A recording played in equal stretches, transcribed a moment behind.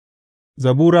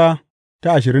Zabura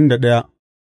ta 21.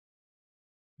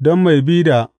 Don mai bi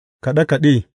da kaɗe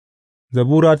kaɗe,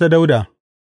 zabura ta Dawuda.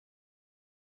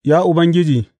 Ya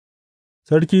Ubangiji,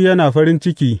 sarki yana farin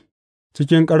ciki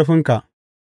cikin ƙarfinka,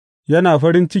 yana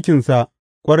farin cikinsa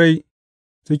ƙwarai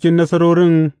cikin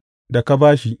nasarorin da ka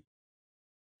ba shi;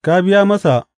 ka biya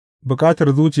masa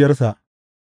bukatar zuciyarsa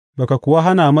ba ka kuwa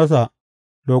hana masa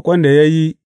roƙon da ya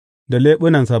yi da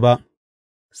leɓunansa ba.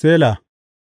 Sela.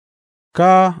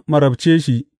 Ka marabce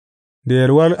shi da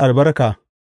yalwar albarka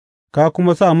ka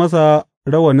kuma sa masa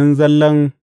rawanin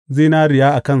zallan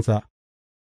zinariya a kansa;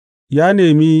 ya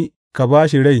nemi ka ba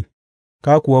shi rai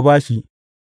ka kuwa ba shi,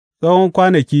 tsawon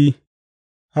kwanaki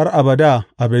har abada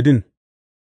abadin,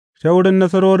 ta wurin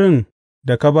nasarorin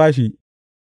da ka ba shi,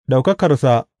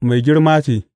 ɗaukakarsa mai girma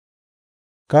ce,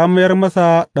 ka mayar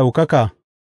masa ɗaukaka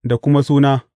da kuma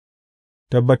suna,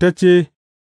 tabbatacce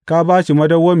ka ba shi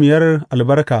madawwamiyar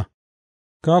albarka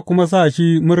ka kuma sa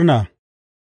shi murna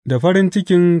da farin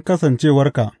cikin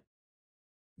kasancewarka,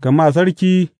 gama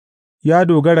sarki ya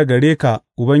dogara gare ka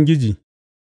Ubangiji,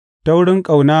 ta wurin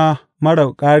ƙauna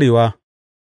marar ƙarewa,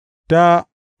 ta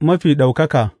Mafi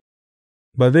Ɗaukaka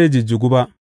ba zai jijjigu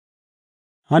ba;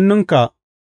 hannunka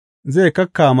zai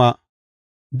kakkama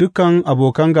dukan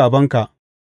abokan gābanka,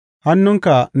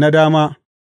 hannunka na dama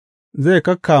zai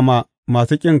kakkama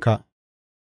masu ƙinka.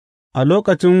 A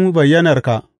lokacin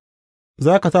bayyanarka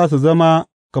za ka sa su zama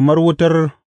kamar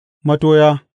wutar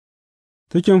matoya;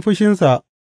 cikin fushinsa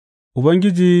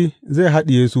Ubangiji zai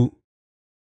haɗiye su,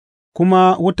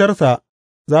 kuma wutarsa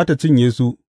za tă cinye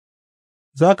su;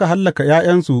 za ka hallaka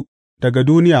 ’ya'yansu daga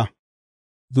duniya,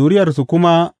 zuriyarsu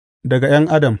kuma daga ’yan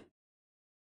adam,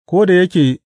 ko da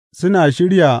yake suna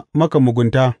shirya maka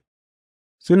mugunta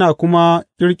suna kuma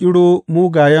ƙirƙiro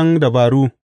mugayen dabaru,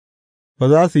 ba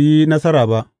za su yi nasara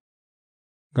ba,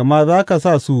 gama za ka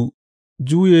sa su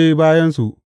juye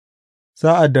bayansu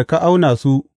sa'ad da ka auna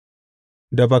su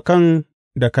da bakan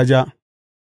da ka ja.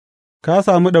 Ka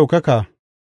sami ɗaukaka,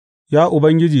 ya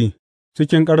Ubangiji,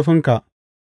 cikin ƙarfinka;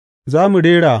 za mu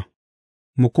rera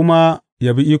mu kuma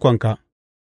yabi ikonka.